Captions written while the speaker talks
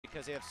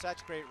because they have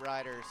such great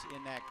riders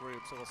in that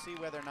group. So we'll see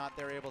whether or not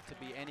they're able to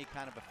be any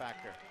kind of a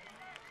factor.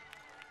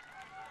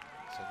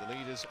 So the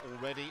leaders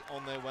already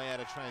on their way out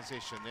of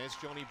transition. There's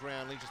Johnny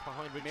Brownlee just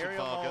behind Richard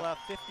Muriel Varga. Mola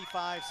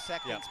 55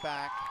 seconds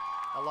back,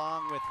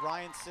 along with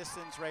Ryan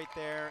Sissons right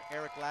there,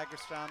 Eric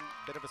Lagerström,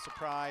 bit of a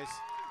surprise.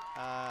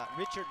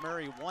 Richard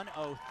Murray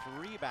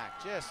 103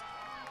 back. Just,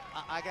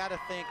 I got to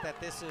think that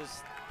this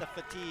is the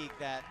fatigue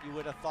that you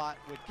would have thought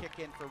would kick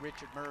in for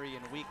Richard Murray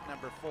in week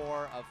number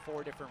 4 of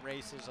 4 different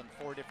races on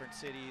 4 different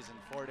cities and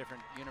 4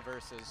 different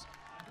universes.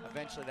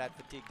 Eventually that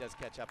fatigue does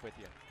catch up with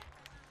you.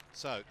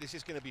 So this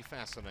is going to be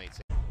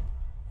fascinating.